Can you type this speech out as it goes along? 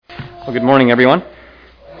Well, good morning, everyone.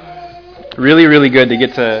 Really, really good to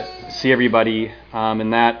get to see everybody.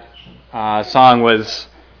 And that song was,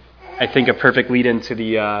 I think, a perfect lead-in to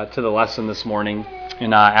the lesson this morning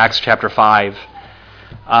in Acts chapter 5.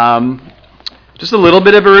 Just a little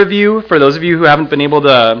bit of a review for those of you who haven't been able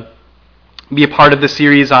to be a part of the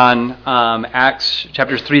series on Acts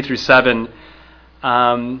chapters 3 through 7.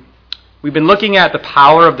 We've been looking at the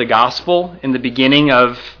power of the gospel in the beginning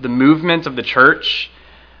of the movement of the church.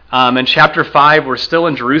 In chapter 5, we're still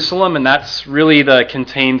in Jerusalem, and that's really the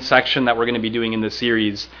contained section that we're going to be doing in this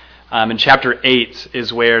series. In chapter 8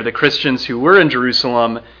 is where the Christians who were in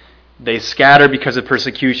Jerusalem, they scatter because of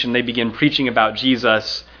persecution. They begin preaching about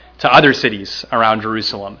Jesus to other cities around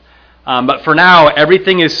Jerusalem. But for now,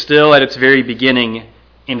 everything is still at its very beginning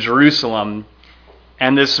in Jerusalem,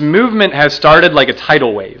 and this movement has started like a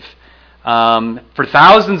tidal wave. For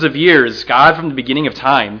thousands of years, God, from the beginning of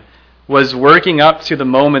time, was working up to the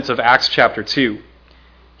moments of Acts chapter 2.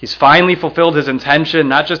 He's finally fulfilled his intention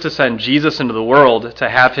not just to send Jesus into the world, to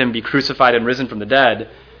have him be crucified and risen from the dead,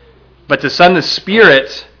 but to send the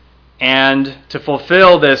Spirit and to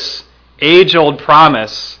fulfill this age-old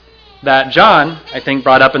promise that John, I think,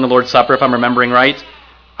 brought up in the Lord's Supper, if I'm remembering right.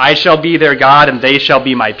 I shall be their God and they shall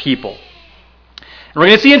be my people. And we're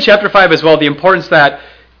going to see in chapter 5 as well the importance that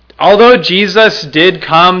although Jesus did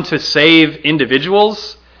come to save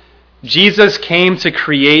individuals, Jesus came to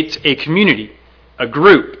create a community, a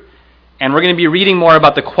group. And we're going to be reading more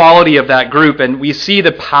about the quality of that group. And we see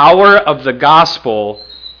the power of the gospel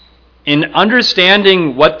in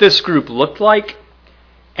understanding what this group looked like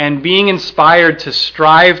and being inspired to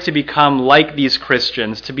strive to become like these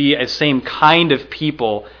Christians, to be a same kind of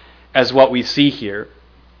people as what we see here.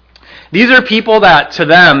 These are people that, to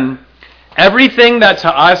them, everything that to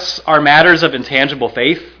us are matters of intangible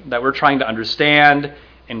faith that we're trying to understand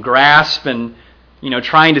and grasp and,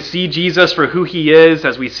 trying to see Jesus for who he is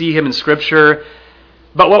as we see him in Scripture.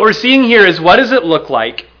 But what we're seeing here is, what does it look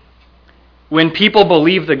like when people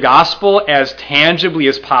believe the gospel as tangibly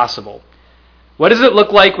as possible? What does it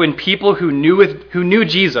look like when people who knew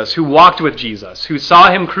Jesus, who walked with Jesus, who saw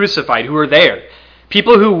him crucified, who were there,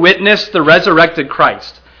 people who witnessed the resurrected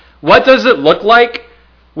Christ, what does it look like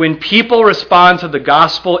when people respond to the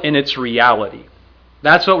gospel in its reality?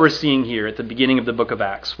 That's what we're seeing here at the beginning of the book of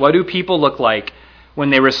Acts. What do people look like when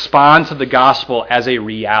they respond to the gospel as a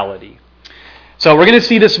reality? So we're going to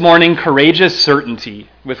see this morning courageous certainty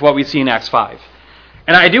with what we see in Acts 5.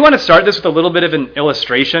 And I do want to start this with a little bit of an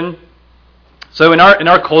illustration. So in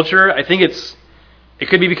our culture, I think it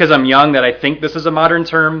could be because I'm young that I think this is a modern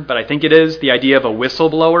term, but I think it is, the idea of a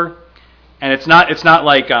whistleblower. And it's not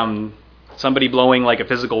like somebody blowing like a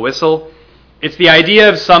physical whistle. It's the idea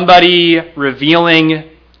of somebody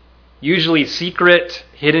revealing usually secret,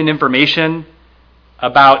 hidden information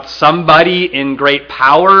about somebody in great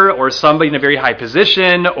power or somebody in a very high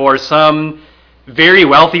position or some very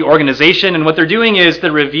wealthy organization. And what they're doing is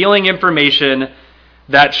they're revealing information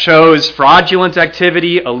that shows fraudulent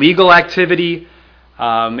activity, illegal activity.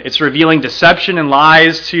 It's revealing deception and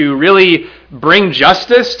lies to really bring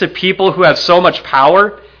justice to people who have so much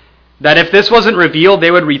power that if this wasn't revealed, they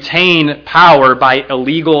would retain power by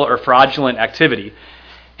illegal or fraudulent activity.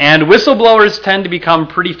 And whistleblowers tend to become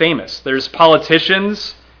pretty famous. There's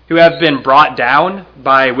politicians who have been brought down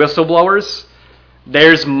by whistleblowers.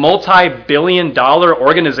 There's multi-billion-dollar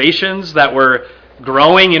organizations that were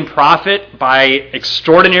growing in profit by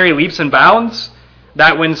extraordinary leaps and bounds,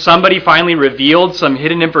 that when somebody finally revealed some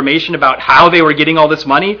hidden information about how they were getting all this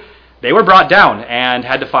money, they were brought down and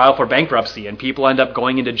had to file for bankruptcy, and people end up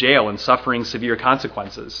going into jail and suffering severe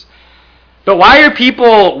consequences. But why are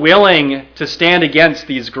people willing to stand against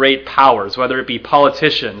these great powers, whether it be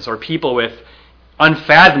politicians or people with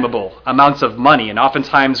unfathomable amounts of money and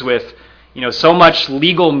oftentimes with so much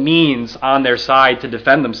legal means on their side to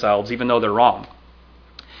defend themselves even though they're wrong?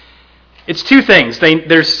 It's two things.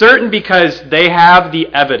 They're certain because they have the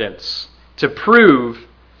evidence to prove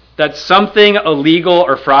that something illegal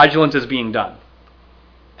or fraudulent is being done.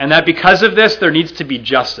 And that because of this, there needs to be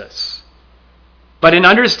justice. But in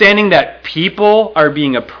understanding that people are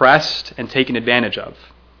being oppressed and taken advantage of.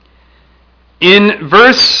 In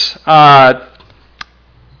verse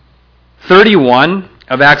 31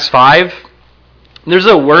 of Acts 5, there's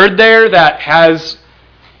a word there that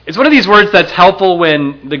it's one of these words that's helpful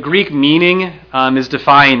when the Greek meaning is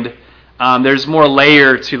defined. There's more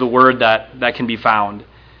layer to the word that can be found.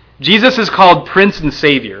 Jesus is called Prince and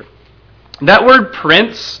Savior. That word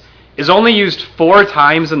prince is only used 4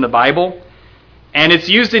 times in the Bible, and it's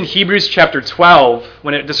used in Hebrews chapter 12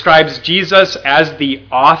 when it describes Jesus as the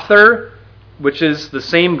author, which is the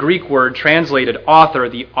same Greek word translated author,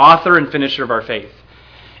 the author and finisher of our faith.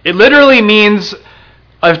 It literally means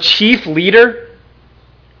a chief leader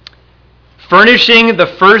furnishing the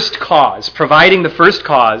first cause, providing the first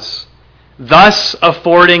cause, thus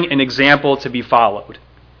affording an example to be followed.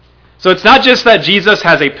 So it's not just that Jesus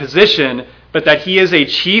has a position, but that he is a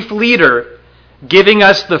chief leader giving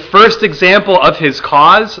us the first example of his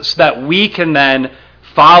cause so that we can then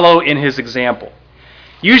follow in his example.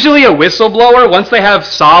 Usually a whistleblower, once they have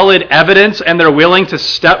solid evidence and they're willing to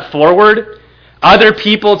step forward, other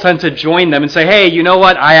people tend to join them and say, hey, you know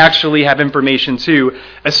what? I actually have information too,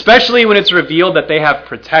 especially when it's revealed that they have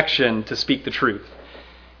protection to speak the truth.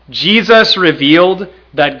 Jesus revealed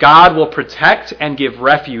that God will protect and give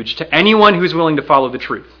refuge to anyone who's willing to follow the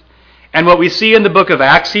truth. And what we see in the book of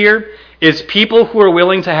Acts here is people who are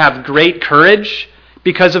willing to have great courage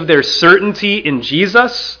because of their certainty in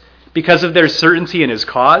Jesus, because of their certainty in his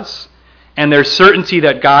cause, and their certainty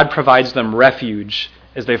that God provides them refuge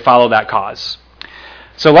as they follow that cause.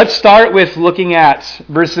 So let's start with looking at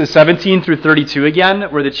verses 17 through 32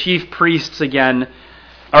 again, where the chief priests again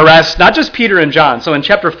arrest not just Peter and John. So in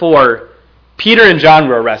chapter 4, Peter and John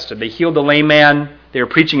were arrested. They healed the lame man. They were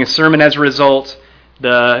preaching a sermon as a result.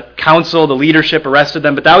 The council, the leadership arrested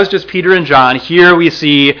them, but that was just Peter and John. Here we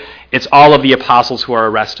see it's all of the apostles who are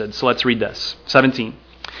arrested. So let's read this. 17.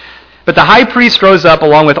 But the high priest rose up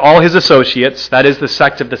along with all his associates, that is the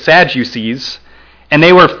sect of the Sadducees, and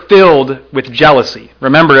they were filled with jealousy.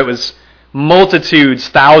 Remember, it was multitudes,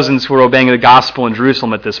 thousands who were obeying the gospel in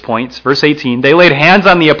Jerusalem at this point. Verse 18, they laid hands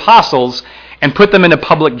on the apostles and put them in a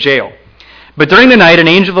public jail. But during the night, an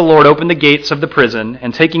angel of the Lord opened the gates of the prison,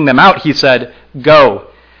 and taking them out, he said, go,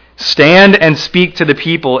 stand and speak to the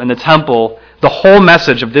people in the temple the whole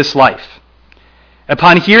message of this life.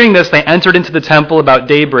 Upon hearing this, they entered into the temple about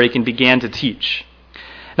daybreak and began to teach.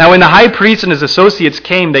 Now when the high priest and his associates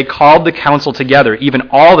came, they called the council together, even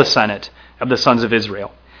all the senate of the sons of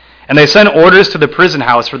Israel. And they sent orders to the prison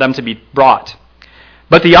house for them to be brought.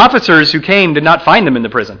 But the officers who came did not find them in the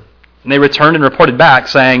prison. And they returned and reported back,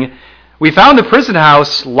 saying, we found the prison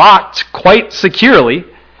house locked quite securely,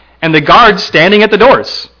 and the guards standing at the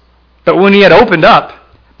doors. But when we had opened up,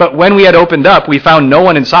 we found no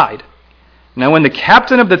one inside. Now when the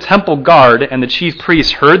captain of the temple guard and the chief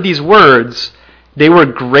priests heard these words, they were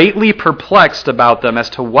greatly perplexed about them as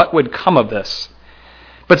to what would come of this.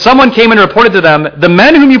 But someone came and reported to them, the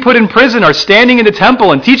men whom you put in prison are standing in the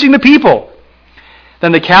temple and teaching the people.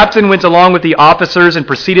 Then the captain went along with the officers and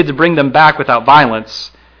proceeded to bring them back without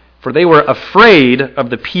violence, for they were afraid of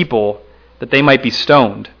the people that they might be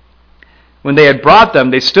stoned. When they had brought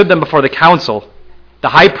them, they stood them before the council. The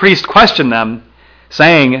high priest questioned them,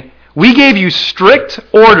 saying, we gave you strict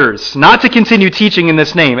orders not to continue teaching in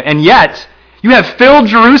this name, and yet you have filled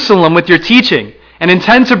Jerusalem with your teaching and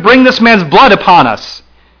intend to bring this man's blood upon us.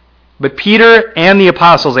 But Peter and the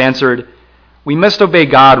apostles answered, we must obey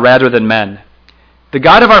God rather than men. The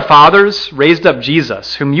God of our fathers raised up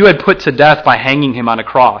Jesus, whom you had put to death by hanging him on a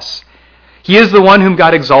cross. He is the one whom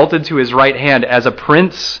God exalted to his right hand as a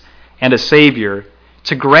prince and a savior,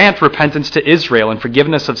 to grant repentance to Israel and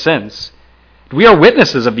forgiveness of sins. We are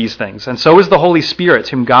witnesses of these things, and so is the Holy Spirit,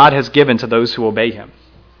 whom God has given to those who obey him.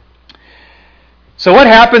 So what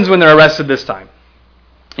happens when they're arrested this time?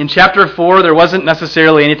 In chapter 4, there wasn't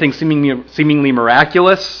necessarily anything seemingly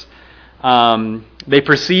miraculous. They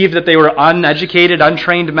perceived that they were uneducated,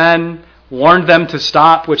 untrained men, warned them to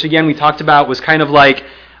stop, which again we talked about was kind of like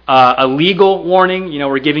a legal warning. You know,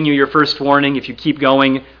 we're giving you your first warning. If you keep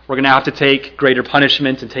going, we're going to have to take greater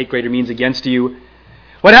punishment and take greater means against you.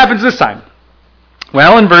 What happens this time?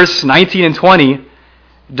 Well, in verse 19 and 20,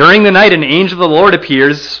 during the night an angel of the Lord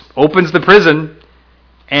appears, opens the prison,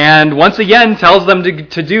 and once again tells them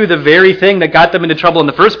to do the very thing that got them into trouble in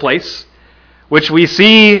the first place, which we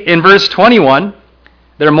see in verse 21,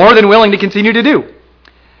 they're more than willing to continue to do.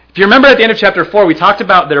 If you remember at the end of chapter 4, we talked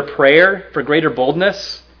about their prayer for greater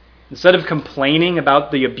boldness. Instead of complaining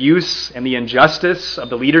about the abuse and the injustice of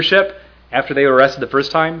the leadership after they were arrested the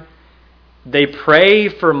first time, they pray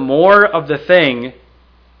for more of the thing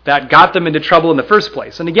that got them into trouble in the first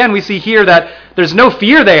place. And again, we see here that there's no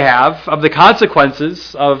fear they have of the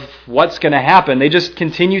consequences of what's going to happen. They just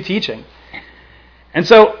continue teaching. And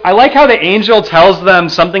so I like how the angel tells them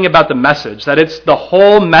something about the message, that it's the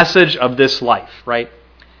whole message of this life, right?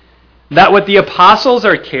 That what the apostles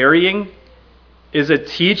are carrying is a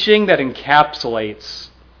teaching that encapsulates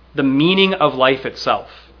the meaning of life itself.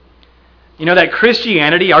 You know, that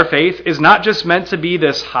Christianity, our faith, is not just meant to be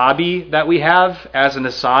this hobby that we have as an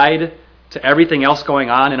aside to everything else going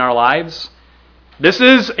on in our lives. This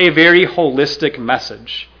is a very holistic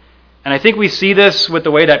message. And I think we see this with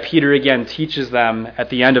the way that Peter again teaches them at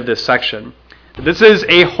the end of this section. This is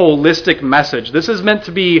a holistic message. This is meant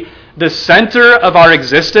to be the center of our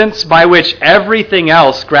existence by which everything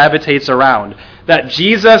else gravitates around. That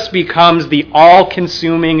Jesus becomes the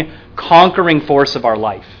all-consuming, conquering force of our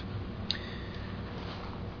life.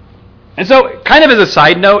 And so, kind of as a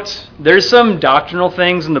side note, there's some doctrinal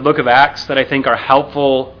things in the book of Acts that I think are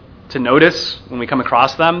helpful to notice when we come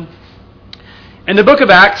across them. In the book of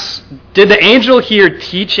Acts, did the angel here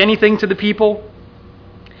teach anything to the people?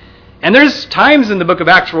 And there's times in the book of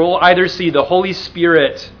Acts where we'll either see the Holy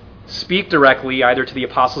Spirit speak directly, either to the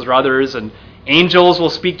apostles or others, and angels will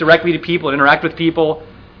speak directly to people and interact with people.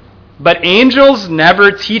 But angels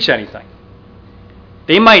never teach anything.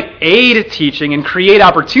 They might aid teaching and create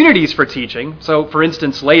opportunities for teaching. So, for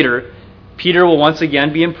instance, later, Peter will once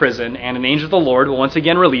again be in prison, and an angel of the Lord will once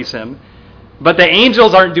again release him. But the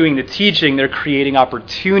angels aren't doing the teaching, they're creating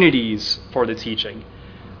opportunities for the teaching.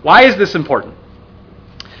 Why is this important?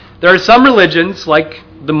 There are some religions, like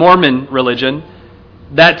the Mormon religion,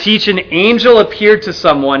 that teach an angel appeared to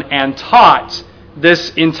someone and taught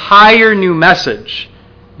this entire new message.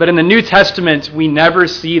 But in the New Testament, we never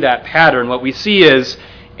see that pattern. What we see is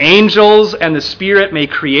angels and the Spirit may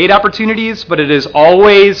create opportunities, but it is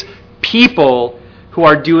always people who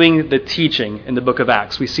are doing the teaching in the book of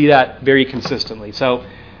Acts. We see that very consistently. So,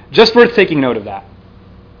 just worth taking note of that.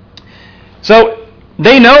 So,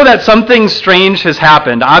 they know that something strange has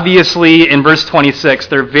happened. Obviously, in verse 26,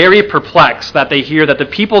 they're very perplexed that they hear that the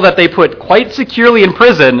people that they put quite securely in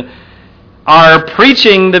prison are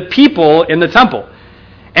preaching the people in the temple.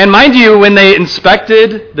 And mind you, when they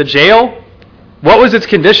inspected the jail, what was its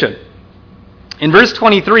condition? In verse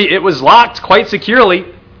 23, it was locked quite securely,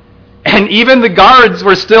 and even the guards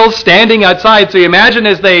were still standing outside. So you imagine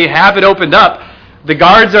as they have it opened up, the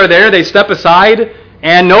guards are there, they step aside,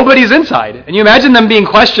 and nobody's inside. And you imagine them being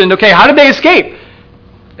questioned, okay, how did they escape?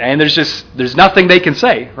 And there's nothing they can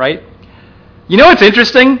say, right? You know what's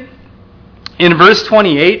interesting? In verse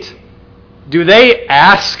 28, do they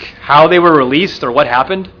ask how they were released or what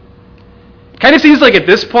happened? It kind of seems like at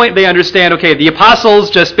this point they understand, okay, the apostles,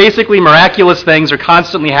 just basically miraculous things are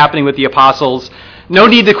constantly happening with the apostles. No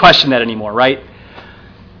need to question that anymore, right?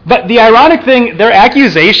 But the ironic thing, their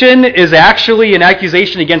accusation is actually an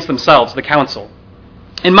accusation against themselves, the council.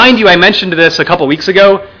 And mind you, I mentioned this a couple weeks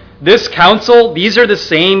ago. This council, these are the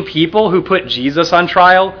same people who put Jesus on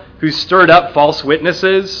trial, who stirred up false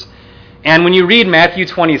witnesses. And when you read Matthew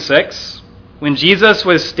 26, when Jesus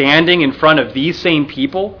was standing in front of these same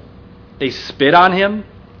people, they spit on him,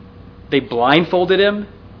 they blindfolded him,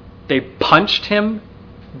 they punched him,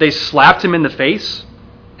 they slapped him in the face,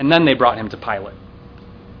 and then they brought him to Pilate.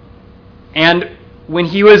 And when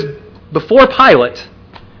he was before Pilate,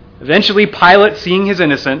 eventually Pilate, seeing his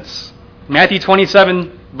innocence, Matthew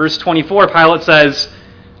 27, verse 24, Pilate says,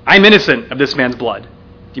 I'm innocent of this man's blood. Do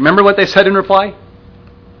you remember what they said in reply?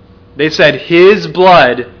 They said, his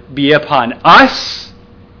blood be upon us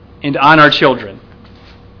and on our children.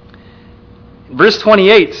 Verse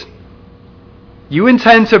 28, you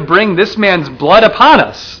intend to bring this man's blood upon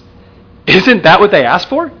us. Isn't that what they asked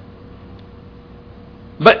for?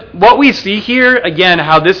 But what we see here, again,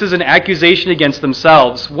 how this is an accusation against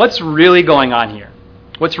themselves, what's really going on here?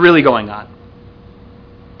 What's really going on?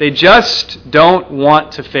 They just don't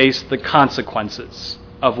want to face the consequences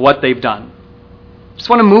of what they've done. Just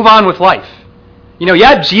want to move on with life. You know,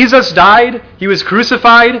 yeah, Jesus died, he was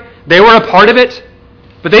crucified, they were a part of it,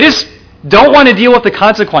 but they just don't want to deal with the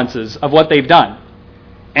consequences of what they've done.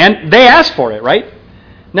 And they asked for it, right?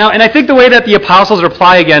 Now, and I think the way that the apostles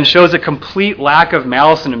reply again shows a complete lack of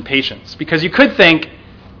malice and impatience. Because you could think,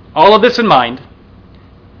 all of this in mind,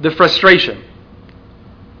 the frustration.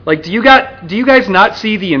 Like, do you guys not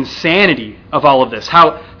see the insanity of all of this?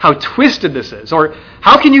 How twisted this is? Or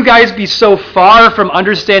how can you guys be so far from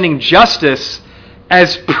understanding justice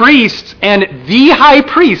as priests and the high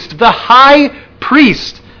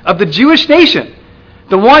priest of the Jewish nation?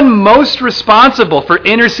 The one most responsible for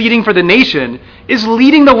interceding for the nation is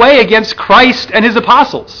leading the way against Christ and his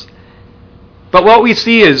apostles. But what we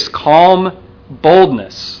see is calm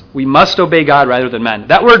boldness. We must obey God rather than men.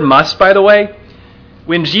 That word must, by the way,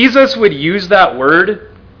 when Jesus would use that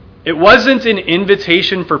word, it wasn't an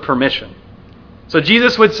invitation for permission. So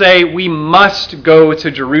Jesus would say, we must go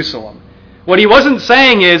to Jerusalem. What he wasn't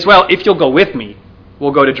saying is, well, if you'll go with me,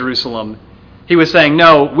 we'll go to Jerusalem. He was saying,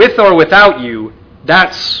 no, with or without you,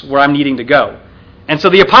 that's where I'm needing to go. And so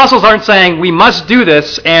the apostles aren't saying, we must do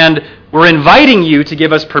this, and we're inviting you to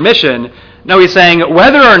give us permission. No, he's saying,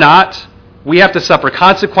 whether or not we have to suffer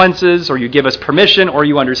consequences, or you give us permission, or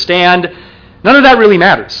you understand, none of that really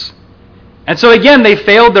matters. And so again, they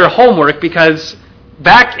failed their homework because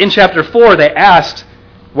back in chapter 4, they asked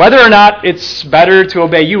whether or not it's better to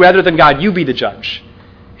obey you rather than God, you be the judge.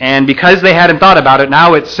 And because they hadn't thought about it,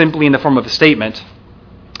 now it's simply in the form of a statement.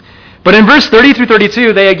 But in verse 30 through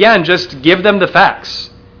 32, they again just give them the facts.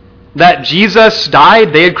 That Jesus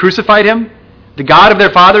died, they had crucified him. The God of their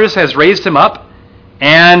fathers has raised him up.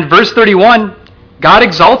 And verse 31, God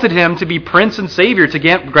exalted him to be Prince and Savior to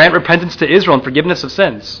grant repentance to Israel and forgiveness of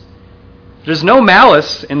sins. There's no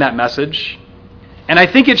malice in that message. And I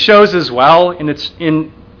think it shows as well in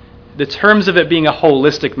the terms of it being a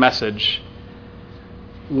holistic message.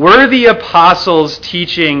 Were the apostles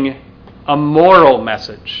teaching a moral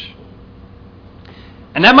message?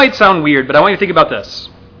 And that might sound weird, but I want you to think about this.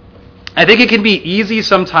 I think it can be easy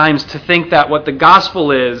sometimes to think that what the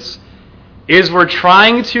gospel is we're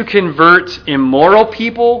trying to convert immoral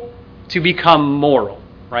people to become moral,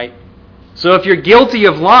 right? So if you're guilty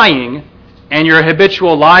of lying and you're a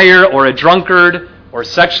habitual liar or a drunkard or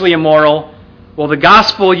sexually immoral, well, the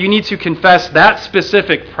gospel, you need to confess that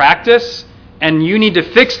specific practice and you need to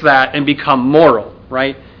fix that and become moral,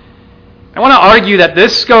 right? I want to argue that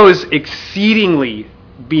this goes exceedingly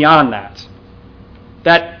beyond that.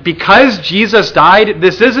 That because Jesus died,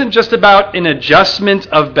 this isn't just about an adjustment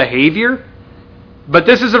of behavior, but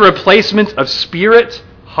this is a replacement of spirit,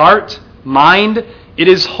 heart, mind. It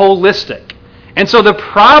is holistic. And so the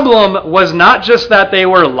problem was not just that they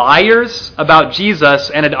were liars about Jesus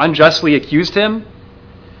and had unjustly accused him.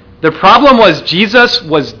 The problem was Jesus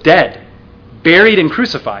was dead, buried and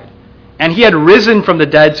crucified. And he had risen from the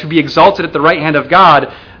dead to be exalted at the right hand of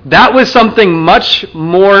God. That was something much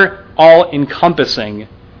more all-encompassing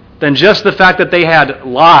than just the fact that they had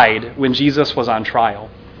lied when Jesus was on trial.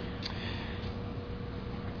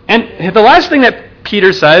 And the last thing that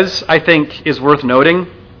Peter says, I think, is worth noting.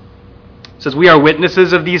 It says, we are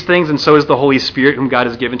witnesses of these things, and so is the Holy Spirit, whom God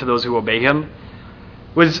has given to those who obey him.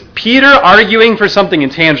 Was Peter arguing for something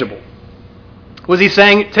intangible? Was he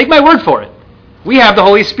saying, take my word for it, we have the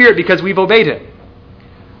Holy Spirit because we've obeyed him?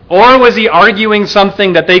 Or was he arguing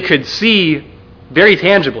something that they could see very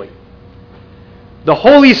tangibly? The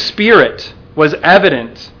Holy Spirit was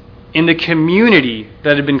evident in the community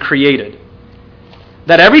that had been created.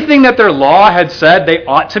 That everything that their law had said they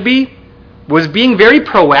ought to be was being very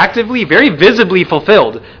proactively, very visibly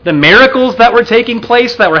fulfilled. The miracles that were taking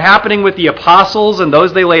place, that were happening with the apostles and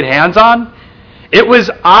those they laid hands on, it was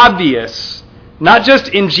obvious, not just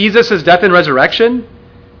in Jesus' death and resurrection,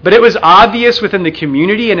 but it was obvious within the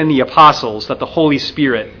community and in the apostles that the Holy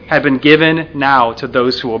Spirit had been given now to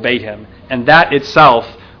those who obeyed him. And that itself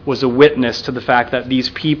was a witness to the fact that these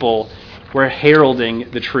people were heralding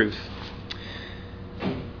the truth.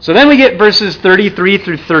 So then we get verses 33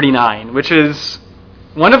 through 39, which is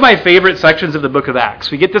one of my favorite sections of the book of Acts.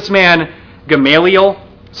 We get this man, Gamaliel.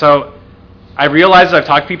 So I realize I've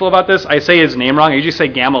talked to people about this. I say his name wrong. I usually say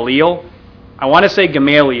Gamaliel. I want to say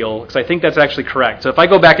Gamaliel because I think that's actually correct. So if I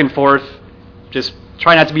go back and forth, just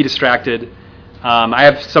try not to be distracted. I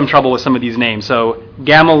have some trouble with some of these names. So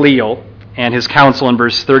Gamaliel and his counsel in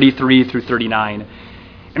verse 33 through 39.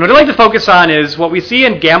 And what I'd like to focus on is what we see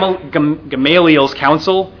in Gamaliel's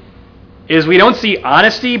counsel is we don't see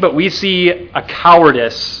honesty, but we see a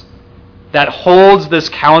cowardice that holds this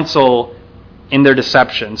counsel in their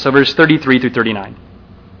deception. So verse 33 through 39.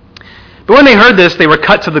 But when they heard this, they were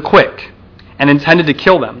cut to the quick and intended to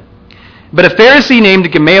kill them. But a Pharisee named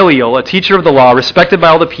Gamaliel, a teacher of the law, respected by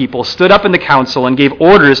all the people, stood up in the council and gave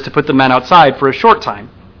orders to put the men outside for a short time.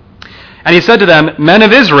 And he said to them, Men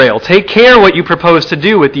of Israel, take care what you propose to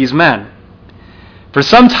do with these men. For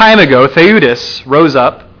some time ago, Theudas rose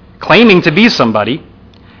up, claiming to be somebody,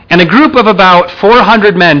 and a group of about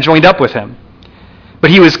 400 men joined up with him.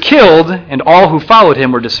 But he was killed, and all who followed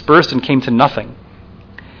him were dispersed and came to nothing.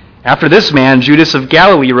 After this man, Judas of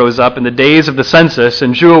Galilee rose up in the days of the census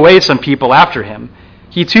and drew away some people after him.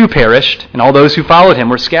 He too perished, and all those who followed him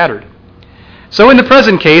were scattered. So in the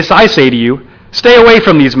present case, I say to you, stay away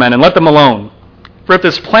from these men and let them alone. For if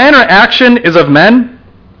this plan or action is of men,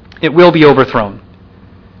 it will be overthrown.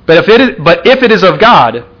 But if it is of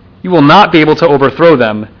God, you will not be able to overthrow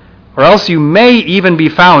them, or else you may even be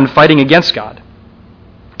found fighting against God.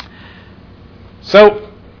 So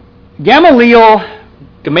Gamaliel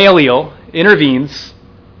intervenes,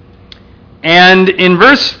 and in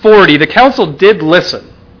verse 40, the council did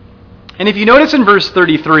listen. And if you notice in verse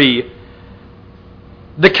 33,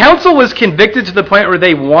 the council was convicted to the point where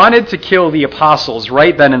they wanted to kill the apostles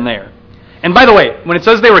right then and there. And by the way, when it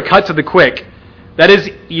says they were cut to the quick, that is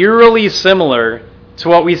eerily similar to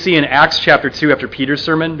what we see in Acts chapter 2 after Peter's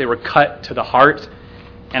sermon. They were cut to the heart.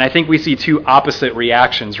 And I think we see two opposite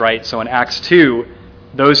reactions, right? So in Acts 2,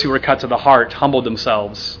 those who were cut to the heart humbled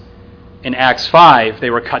themselves. In Acts 5, they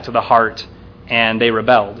were cut to the heart and they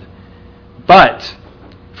rebelled. But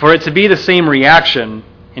for it to be the same reaction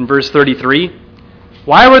in verse 33,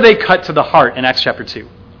 why were they cut to the heart in Acts chapter 2?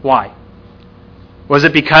 Why? Was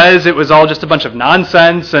it because it was all just a bunch of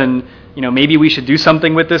nonsense and, maybe we should do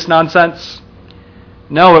something with this nonsense?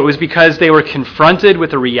 No, it was because they were confronted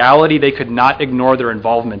with a reality they could not ignore their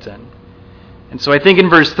involvement in. And so I think in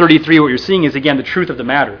verse 33 what you're seeing is, again, the truth of the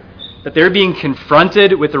matter. That they're being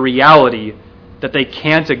confronted with a reality that they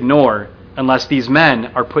can't ignore unless these men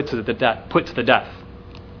are put to the death.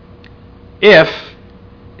 If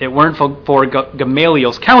it weren't for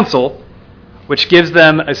Gamaliel's counsel, which gives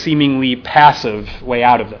them a seemingly passive way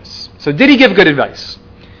out of this. So did he give good advice?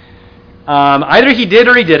 Either he did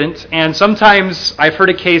or he didn't, and sometimes I've heard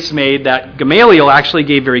a case made that Gamaliel actually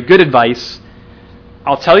gave very good advice.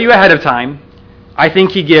 I'll tell you ahead of time, I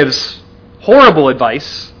think he gives horrible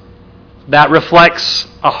advice that reflects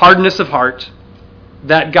a hardness of heart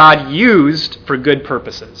that God used for good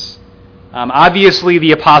purposes. Obviously,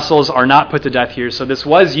 the apostles are not put to death here, so this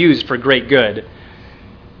was used for great good.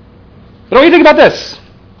 But what do you think about this?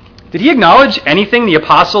 Did he acknowledge anything the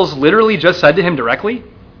apostles literally just said to him directly?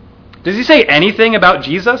 Does he say anything about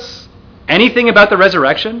Jesus? Anything about the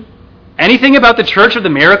resurrection? Anything about the church or the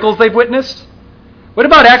miracles they've witnessed? What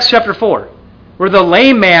about Acts chapter 4, where the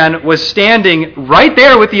lame man was standing right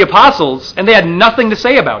there with the apostles and they had nothing to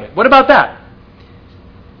say about it? What about that?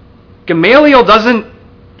 Gamaliel doesn't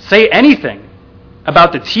say anything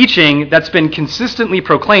about the teaching that's been consistently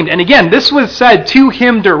proclaimed. And again, this was said to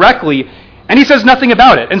him directly, and he says nothing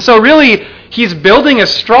about it. And so really, he's building a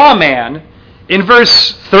straw man in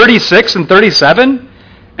verse 36 and 37,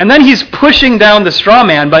 and then he's pushing down the straw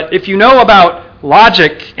man. But if you know about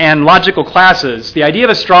logic and logical classes, the idea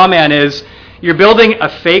of a straw man is you're building a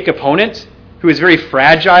fake opponent who is very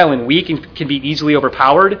fragile and weak and can be easily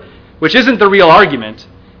overpowered, which isn't the real argument.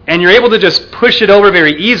 And you're able to just push it over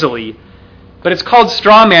very easily. But it's called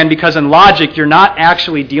straw man because in logic, you're not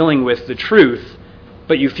actually dealing with the truth,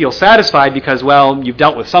 but you feel satisfied because, well, you've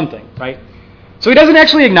dealt with something, right? So he doesn't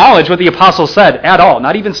actually acknowledge what the apostles said at all,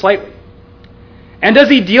 not even slightly. And does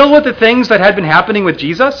he deal with the things that had been happening with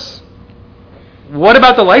Jesus? What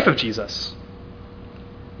about the life of Jesus?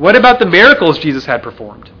 What about the miracles Jesus had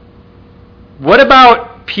performed? What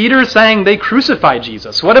about Peter saying they crucified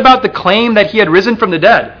Jesus? What about the claim that he had risen from the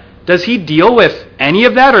dead? Does he deal with any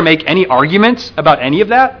of that or make any arguments about any of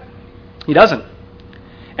that? He doesn't.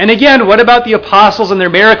 And again, what about the apostles and their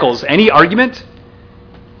miracles? Any argument?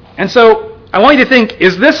 And so I want you to think,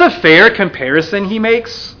 is this a fair comparison he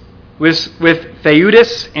makes with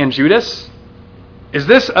Theudas and Judas? Is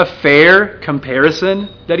this a fair comparison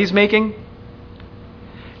that he's making?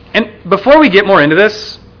 And before we get more into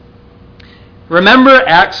this, remember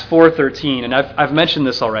Acts 4:13, and I've mentioned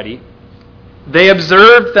this already. They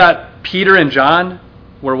observed that Peter and John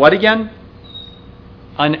were what again?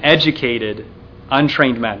 Uneducated,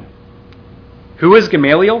 untrained men. Who was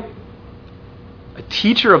Gamaliel? A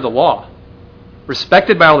teacher of the law,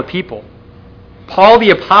 respected by all the people. Paul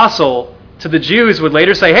the apostle to the Jews would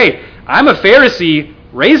later say, hey, I'm a Pharisee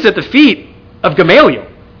raised at the feet of Gamaliel.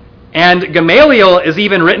 And Gamaliel is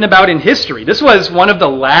even written about in history. This was one of the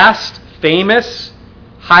last famous,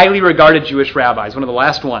 highly regarded Jewish rabbis, one of the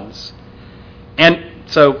last ones. And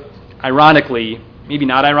so, ironically, maybe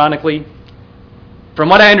not ironically, from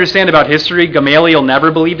what I understand about history, Gamaliel never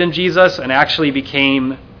believed in Jesus and actually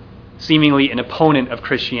became seemingly an opponent of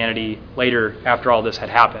Christianity later after all this had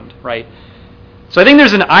happened, right? So I think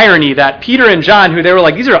there's an irony that Peter and John, who they were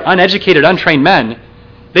like, these are uneducated, untrained men,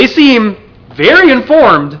 they seem very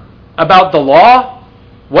informed about the law,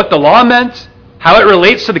 what the law meant, how it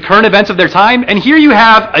relates to the current events of their time. And here you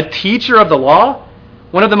have a teacher of the law,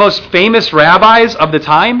 one of the most famous rabbis of the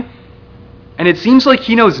time, and it seems like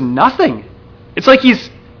he knows nothing. It's like he's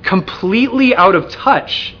completely out of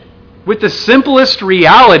touch with the simplest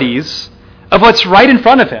realities of what's right in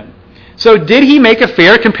front of him. So did he make a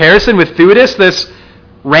fair comparison with Theudas, this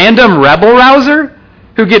random rebel rouser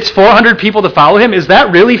who gets 400 people to follow him? Is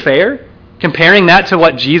that really fair, comparing that to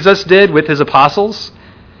what Jesus did with his apostles?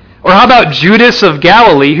 Or how about Judas of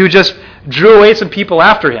Galilee, who just drew away some people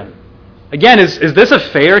after him? Again, is this a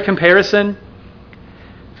fair comparison?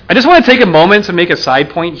 I just want to take a moment to make a side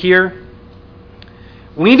point here.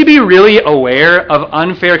 We need to be really aware of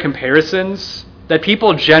unfair comparisons that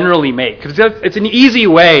people generally make, because it's an easy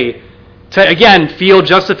way to, again, feel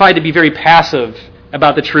justified to be very passive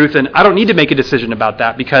about the truth, and I don't need to make a decision about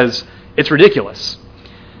that because it's ridiculous.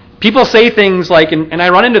 People say things like, and I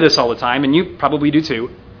run into this all the time, and you probably do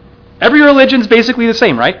too, every religion's basically the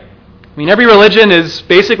same, right? I mean, every religion is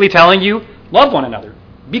basically telling you, love one another,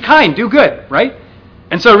 be kind, do good, right?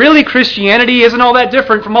 And so really Christianity isn't all that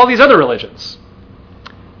different from all these other religions.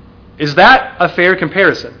 Is that a fair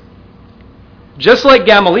comparison? Just like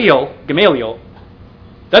Gamaliel,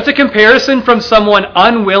 that's a comparison from someone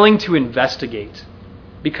unwilling to investigate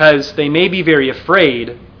because they may be very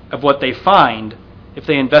afraid of what they find if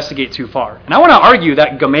they investigate too far. And I want to argue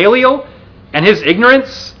that Gamaliel and his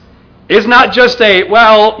ignorance is not just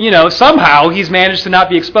somehow he's managed to not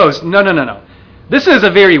be exposed. No. This is a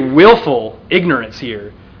very willful ignorance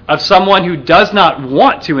here of someone who does not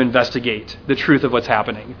want to investigate the truth of what's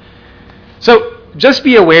happening. So just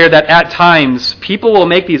be aware that at times people will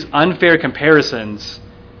make these unfair comparisons.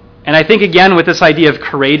 And I think, again, with this idea of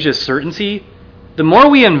courageous certainty, the more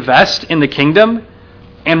we invest in the kingdom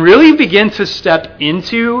and really begin to step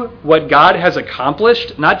into what God has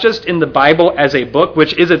accomplished, not just in the Bible as a book,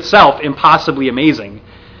 which is itself impossibly amazing,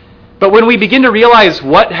 but when we begin to realize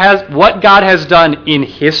what God has done in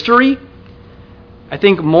history, I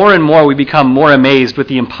think more and more we become more amazed with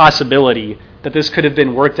the impossibility that this could have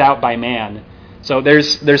been worked out by man. So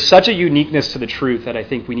there's such a uniqueness to the truth that I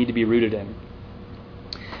think we need to be rooted in.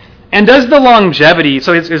 And does the longevity,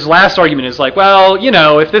 so his last argument is like,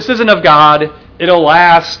 if this isn't of God, it'll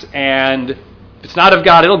last, and if it's not of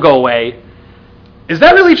God, it'll go away. Is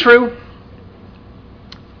that really true?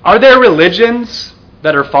 Are there religions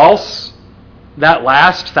that are false that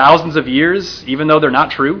last thousands of years, even though they're not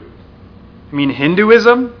true? I mean,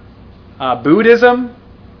 Hinduism, Buddhism,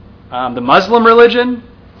 the Muslim religion.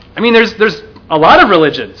 I mean, there's a lot of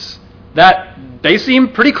religions that they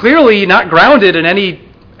seem pretty clearly not grounded in any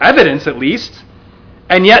evidence, at least,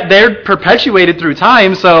 and yet they're perpetuated through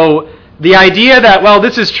time. So the idea that,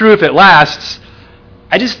 this is true if it lasts,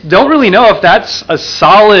 I just don't really know if that's a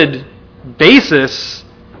solid basis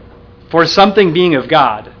for something being of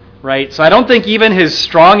God, right? So I don't think even his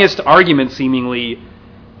strongest argument, seemingly,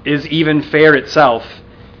 is even fair itself.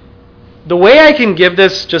 The way I can give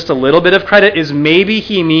this just a little bit of credit is maybe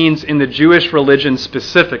he means in the Jewish religion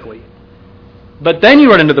specifically. But then you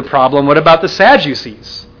run into the problem, what about the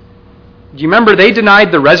Sadducees? Do you remember they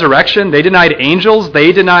denied the resurrection? They denied angels.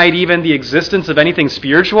 They denied even the existence of anything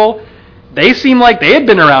spiritual. They seem like they had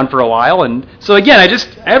been around for a while. And so again,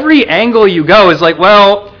 every angle you go is like,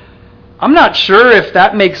 I'm not sure if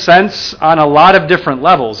that makes sense on a lot of different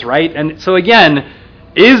levels, right? And so again,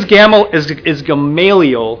 is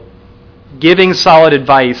Gamaliel giving solid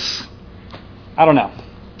advice? I don't know.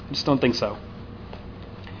 I just don't think so.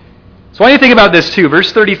 So when you think about this too,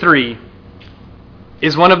 verse 33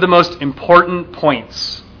 is one of the most important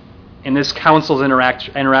points in this council's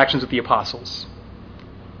interactions with the apostles.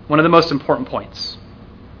 One of the most important points.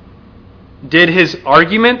 Did his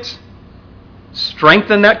argument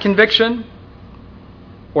strengthen that conviction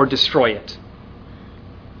or destroy it?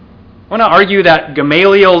 I want to argue that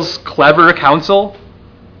Gamaliel's clever counsel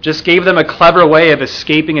just gave them a clever way of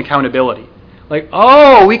escaping accountability. Like,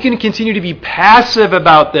 we can continue to be passive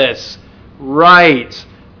about this. Right,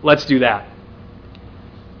 let's do that.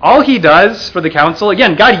 All he does for the council,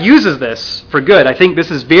 again, God uses this for good. I think this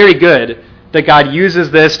is very good that God uses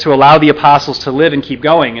this to allow the apostles to live and keep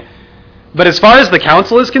going. But as far as the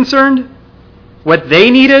council is concerned, what they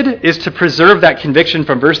needed is to preserve that conviction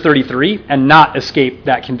from verse 33 and not escape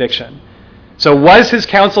that conviction. So was his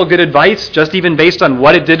counsel good advice, just even based on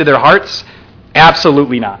what it did to their hearts?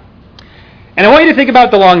 Absolutely not. And I want you to think about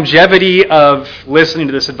the longevity of listening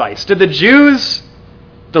to this advice. Did the Jews,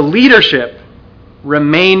 the leadership,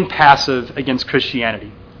 remain passive against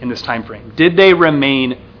Christianity in this time frame? Did they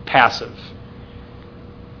remain passive?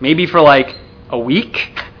 Maybe for a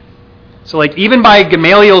week? So even by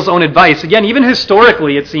Gamaliel's own advice, again, even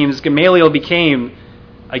historically it seems Gamaliel became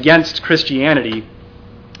against Christianity.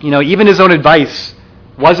 Even his own advice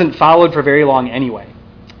wasn't followed for very long anyway.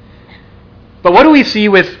 But what do we see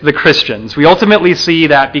with the Christians? We ultimately see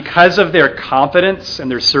that because of their confidence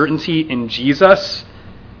and their certainty in Jesus,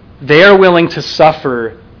 they are willing to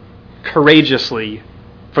suffer courageously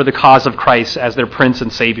for the cause of Christ as their Prince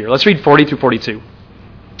and Savior. Let's read 40 through 42.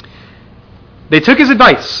 They took his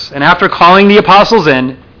advice, and after calling the apostles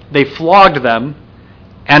in, they flogged them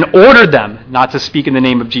and ordered them not to speak in the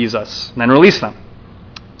name of Jesus, and then released them.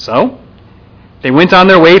 So, they went on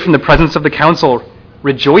their way from the presence of the council,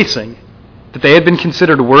 rejoicing that they had been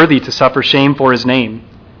considered worthy to suffer shame for his name.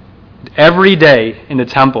 Every day in the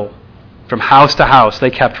temple, from house to house, they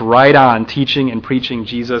kept right on teaching and preaching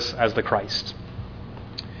Jesus as the Christ.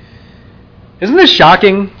 Isn't this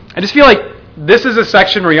shocking? I just feel like this is a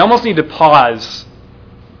section where you almost need to pause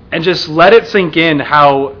And just let it sink in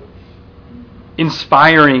how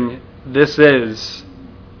inspiring this is,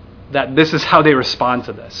 that this is how they respond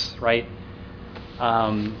to this, right?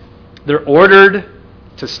 They're ordered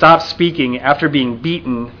to stop speaking after being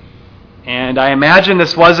beaten, and I imagine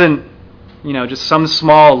this wasn't, just some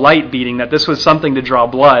small light beating, that this was something to draw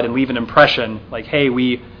blood and leave an impression, like, hey,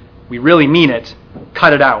 we really mean it,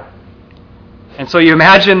 cut it out. And so you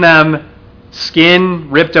imagine them, skin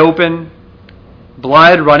ripped open,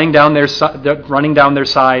 blood running down their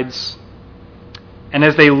sides, and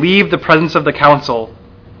as they leave the presence of the council,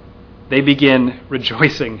 they begin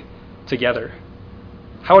rejoicing together.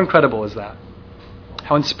 How incredible is that?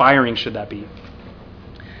 How inspiring should that be?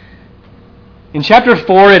 In chapter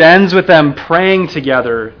 4, it ends with them praying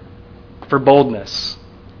together for boldness.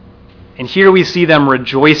 And here we see them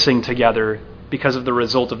rejoicing together because of the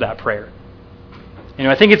result of that prayer.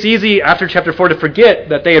 I think it's easy after chapter 4 to forget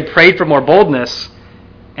that they had prayed for more boldness.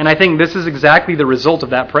 And I think this is exactly the result of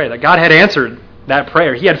that prayer, that God had answered that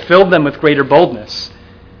prayer. He had filled them with greater boldness.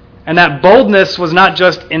 And that boldness was not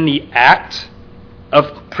just in the act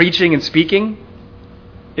of preaching and speaking.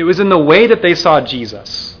 It was in the way that they saw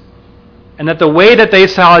Jesus. And that the way that they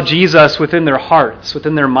saw Jesus within their hearts,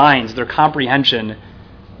 within their minds, their comprehension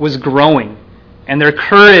was growing. And their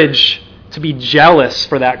courage to be jealous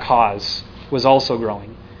for that cause was also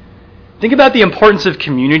growing. Think about the importance of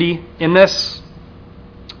community in this.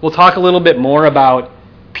 We'll talk a little bit more about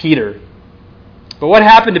Peter. But what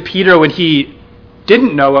happened to Peter when he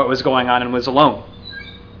didn't know what was going on and was alone,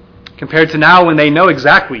 compared to now when they know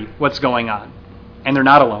exactly what's going on and they're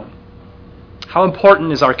not alone? How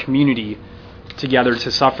important is our community together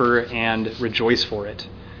to suffer and rejoice for it?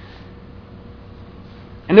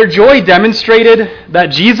 And their joy demonstrated that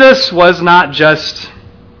Jesus was not just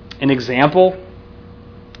an example.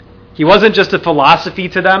 He wasn't just a philosophy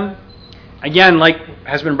to them. Again, like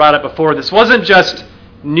has been brought up before, this wasn't just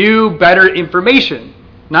new, better information,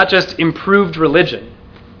 not just improved religion.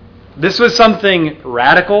 This was something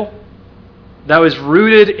radical that was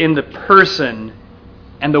rooted in the person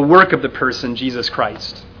and the work of the person, Jesus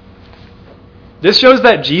Christ. This shows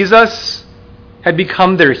that Jesus had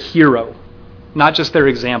become their hero, not just their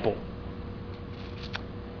example.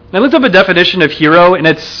 I looked up a definition of hero, and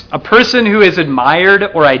it's a person who is admired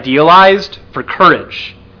or idealized for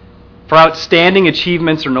courage, for outstanding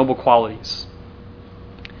achievements or noble qualities.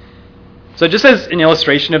 So just as an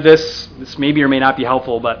illustration of this maybe or may not be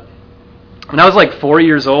helpful, but when I was like 4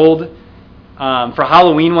 years old, for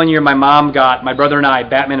Halloween one year, my mom got my brother and I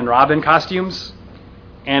Batman and Robin costumes.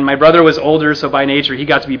 And my brother was older, so by nature he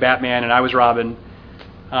got to be Batman and I was Robin.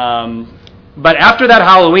 But after that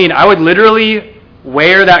Halloween, I would literally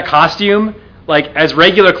wear that costume like as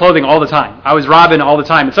regular clothing all the time. I was Robin all the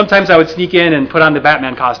time. And sometimes I would sneak in and put on the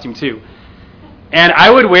Batman costume too. And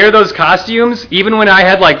I would wear those costumes even when I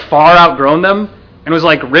had like far outgrown them and was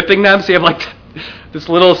like ripping them. So you have like this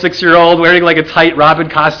little 6-year-old wearing like a tight Robin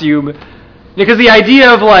costume. Because the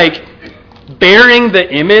idea of like bearing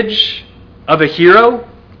the image of a hero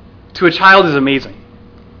to a child is amazing.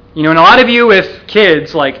 And a lot of you with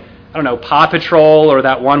kids, like, I don't know, Paw Patrol or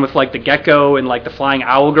that one with like the gecko and like the flying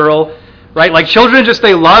owl girl, right? Like children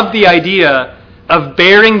they love the idea of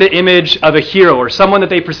bearing the image of a hero or someone that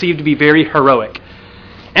they perceive to be very heroic.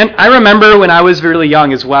 And I remember when I was really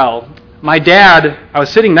young as well, my dad, I was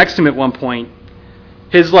sitting next to him at one point,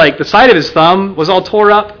 the side of his thumb was all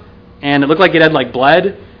tore up and it looked like it had like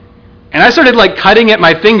bled. And I started like cutting at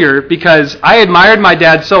my finger because I admired my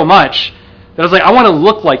dad so much that I was like, I want to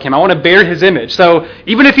look like him. I want to bear his image. So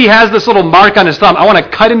even if he has this little mark on his thumb, I want to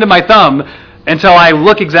cut into my thumb until I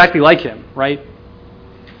look exactly like him, right?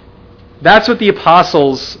 That's what the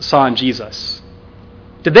apostles saw in Jesus.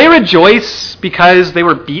 Did they rejoice because they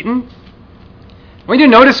were beaten? I want you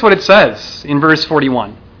to notice what it says in verse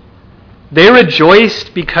 41. They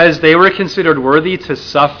rejoiced because they were considered worthy to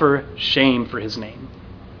suffer shame for his name.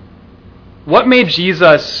 What made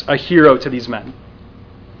Jesus a hero to these men?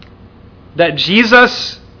 That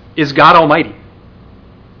Jesus is God Almighty,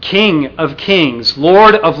 King of kings,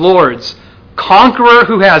 Lord of lords, conqueror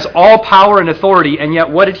who has all power and authority, and yet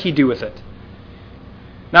what did he do with it?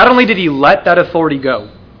 Not only did he let that authority go,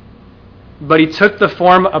 but he took the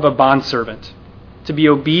form of a bondservant to be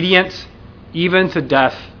obedient even to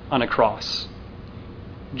death on a cross.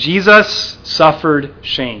 Jesus suffered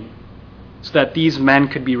shame so that these men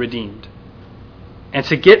could be redeemed. And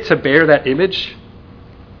to get to bear that image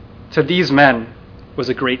to these men was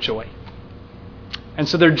a great joy. And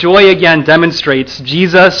so their joy again demonstrates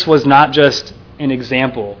Jesus was not just an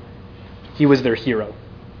example, he was their hero.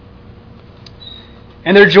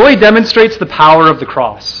 And their joy demonstrates the power of the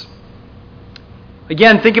cross.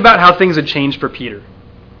 Again, think about how things had changed for Peter.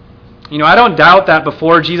 I don't doubt that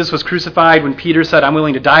before Jesus was crucified, when Peter said, "I'm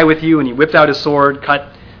willing to die with you," and he whipped out his sword,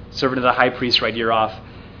 cut the servant of the high priest right ear off.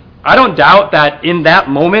 I don't doubt that in that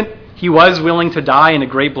moment, he was willing to die in a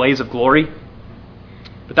great blaze of glory.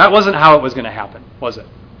 But that wasn't how it was going to happen, was it?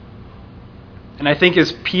 And I think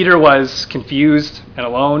as Peter was confused and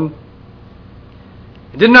alone,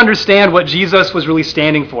 he didn't understand what Jesus was really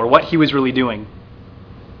standing for, what he was really doing.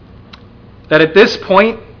 That at this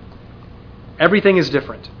point, everything is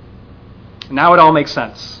different. Now it all makes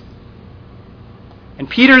sense. And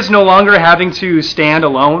Peter's no longer having to stand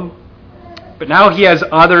alone, but now he has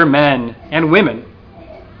other men and women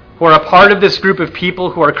who are a part of this group of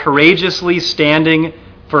people who are courageously standing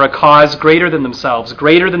for a cause greater than themselves,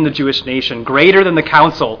 greater than the Jewish nation, greater than the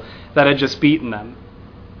council that had just beaten them.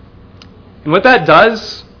 And what that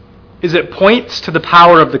does is it points to the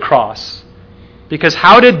power of the cross. Because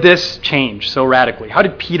how did this change so radically? How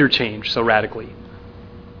did Peter change so radically?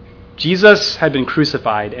 Jesus had been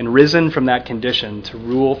crucified and risen from that condition to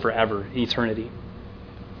rule forever in eternity.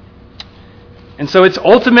 And so it's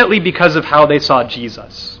ultimately because of how they saw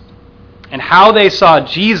Jesus. And how they saw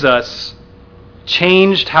Jesus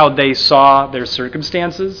changed how they saw their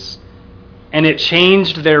circumstances, and it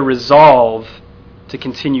changed their resolve to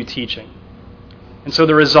continue teaching. And so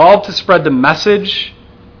the resolve to spread the message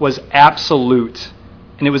was absolute,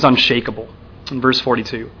 and it was unshakable. In verse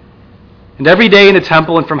 42. And every day in the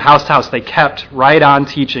temple and from house to house, they kept right on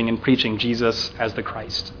teaching and preaching Jesus as the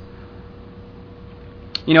Christ.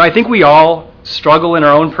 I think we all struggle in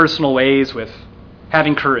our own personal ways with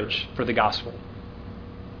having courage for the gospel.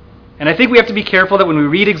 And I think we have to be careful that when we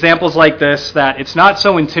read examples like this, that it's not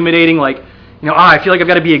so intimidating like, I feel like I've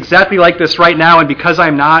got to be exactly like this right now, and because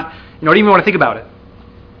I'm not, I don't even want to think about it.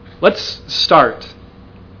 Let's start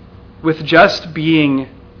with just being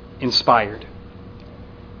inspired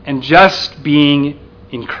and just being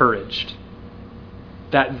encouraged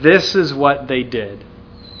that this is what they did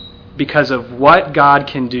because of what God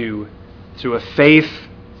can do through a faith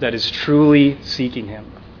that is truly seeking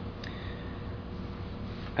Him.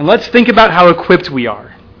 And let's think about how equipped we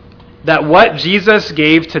are. That what Jesus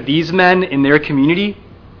gave to these men in their community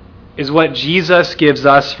is what Jesus gives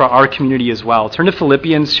us for our community as well. Turn to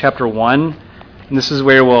Philippians chapter 1, and this is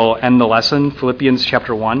where we'll end the lesson. Philippians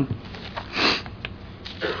chapter 1,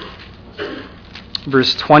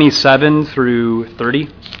 verse 27 through 30.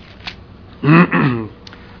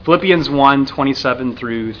 Philippians 1, 27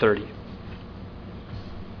 through 30.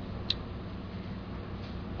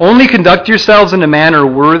 Only conduct yourselves in a manner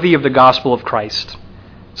worthy of the gospel of Christ,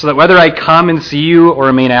 so that whether I come and see you or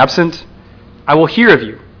remain absent, I will hear of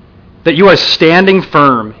you, that you are standing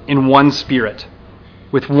firm in one spirit,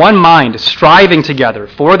 with one mind, striving together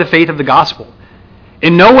for the faith of the gospel,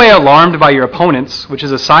 in no way alarmed by your opponents, which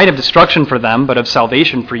is a sign of destruction for them, but of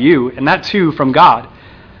salvation for you, and that too from God.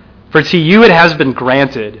 For to you it has been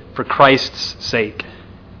granted for Christ's sake,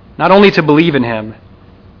 not only to believe in Him,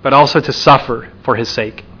 but also to suffer for His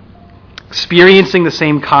sake, experiencing the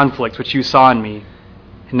same conflict which you saw in me,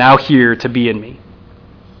 and now here to be in me.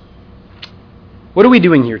 What are we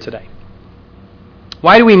doing here today?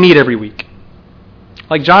 Why do we meet every week?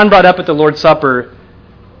 Like John brought up at the Lord's Supper,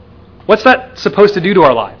 what's that supposed to do to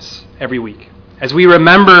our lives every week? As we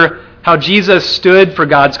remember how Jesus stood for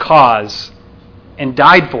God's cause and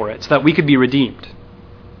died for it so that we could be redeemed.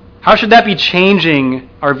 How should that be changing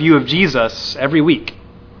our view of Jesus every week?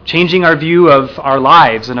 Changing our view of our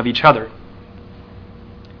lives and of each other?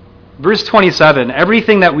 Verse 27,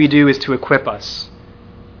 everything that we do is to equip us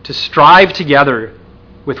to strive together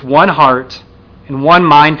with one heart and one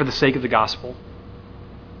mind for the sake of the gospel.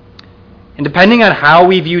 And depending on how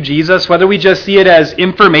we view Jesus, whether we just see it as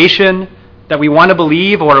information that we want to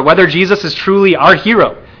believe or whether Jesus is truly our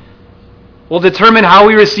hero, will determine how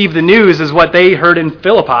we receive the news as what they heard in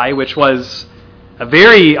Philippi, which was a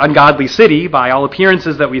very ungodly city by all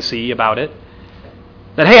appearances that we see about it.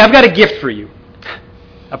 That, hey, I've got a gift for you,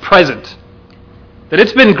 a present, that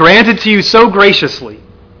it's been granted to you so graciously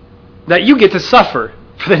that you get to suffer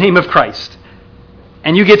for the name of Christ.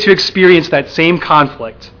 And you get to experience that same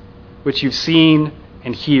conflict which you've seen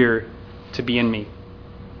and hear to be in me.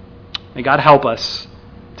 May God help us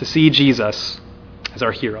to see Jesus as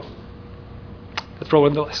our hero. Let's roll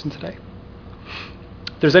into the lesson today.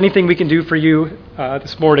 If there's anything we can do for you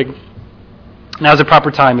this morning, now's the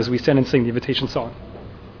proper time as we stand and sing the invitation song.